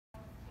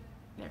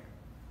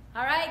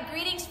All right,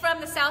 greetings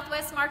from the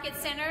Southwest Market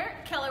Center,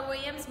 Keller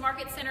Williams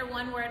Market Center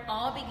 1, where it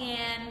all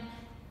began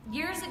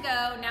years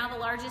ago, now the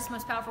largest,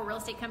 most powerful real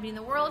estate company in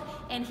the world.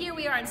 And here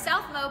we are in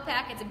South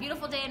Mopac. It's a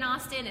beautiful day in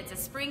Austin. It's a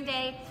spring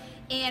day.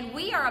 And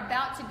we are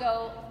about to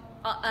go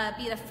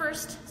be the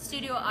first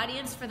studio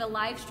audience for the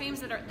live streams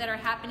that are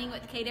happening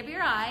with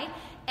KWI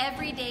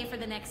every day for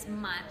the next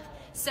month.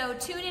 So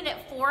tune in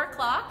at 4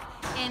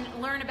 o'clock and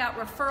learn about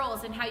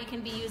referrals and how you can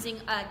be using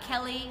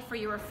Kelly for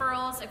your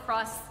referrals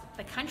across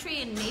the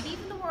country and maybe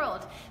even the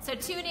world. So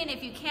tune in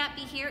if you can't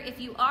be here.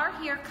 If you are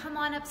here, come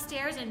on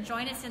upstairs and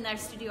join us in our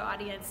studio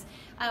audience.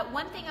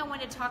 One thing I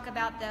want to talk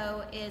about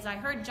though is I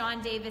heard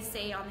John Davis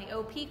say on the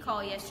OP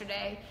call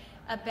yesterday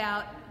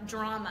about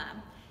drama.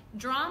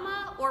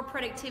 Drama or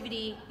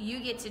productivity, you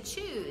get to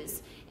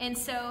choose. And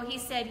so he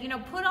said, you know,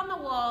 put on the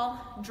wall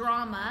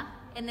drama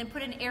and then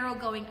put an arrow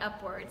going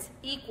upwards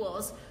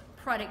equals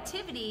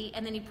productivity,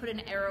 and then you put an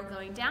arrow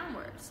going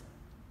downwards.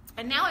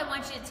 And now I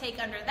want you to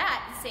take under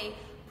that and say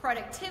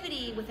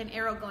productivity with an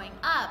arrow going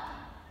up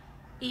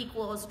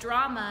equals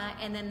drama,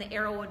 and then the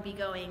arrow would be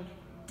going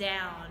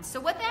down. So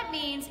what that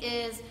means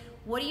is,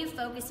 what are you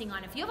focusing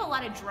on? If you have a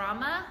lot of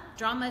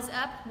drama's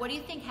up, what do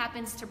you think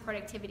happens to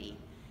productivity?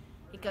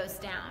 It goes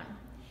down.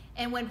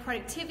 And when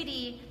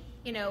productivity,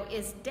 you know,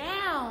 is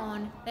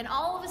down, then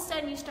all of a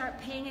sudden you start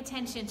paying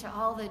attention to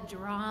all the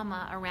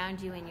drama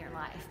around you in your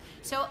life.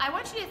 So I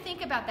want you to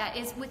think about that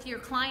is with your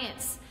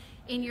clients,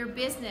 in your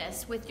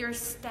business, with your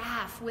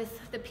staff, with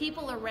the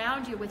people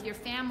around you, with your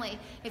family.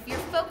 If you're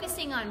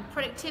focusing on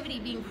productivity,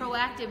 being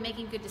proactive,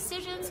 making good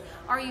decisions,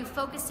 are you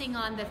focusing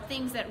on the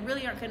things that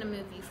really aren't going to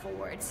move you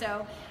forward?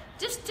 So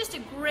just a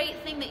great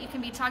thing that you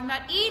can be talking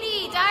about.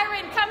 Edie,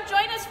 Dyron, come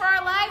join us for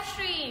our live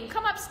stream.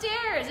 Come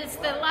upstairs. It's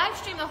the live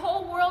stream the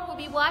whole world will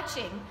be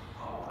watching.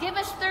 Give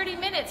us 30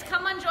 minutes.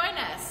 Come on, join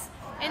us.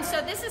 And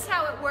so this is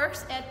how it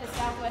works at the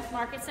Southwest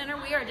Market Center.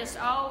 We are just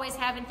always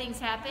having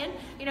things happen.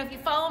 You know, if you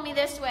follow me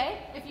this way,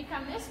 if you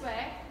come this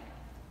way,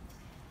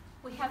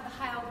 we have the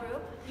Heil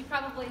group. You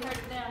probably heard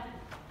of them.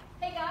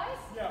 Hey guys.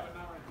 Yeah, but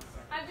not right this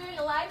second. I'm doing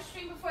a live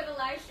stream before the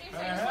live stream, so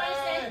I just want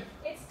to say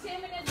it's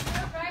Tim and his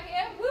group right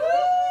here. Woo!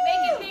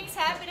 Making things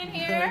happen in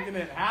here. Making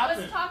it happen.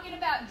 I was talking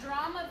about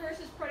drama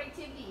versus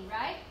productivity,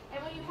 right?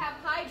 And when you have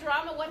high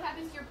drama, what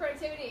happens to your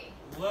productivity?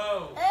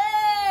 Low.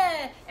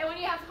 And when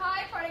you have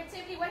high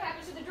productivity, what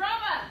happens to the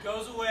drama?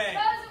 Goes away.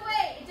 Goes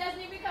away. It doesn't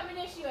even become an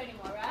issue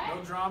anymore, right?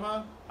 No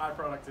drama, high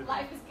productivity.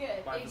 Life is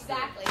good. Life is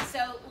exactly. good.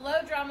 So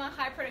low drama,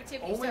 high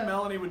productivity. Only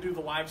Melanie would do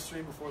the live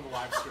stream before the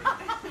live stream.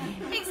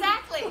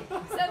 Exactly.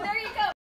 So there you go.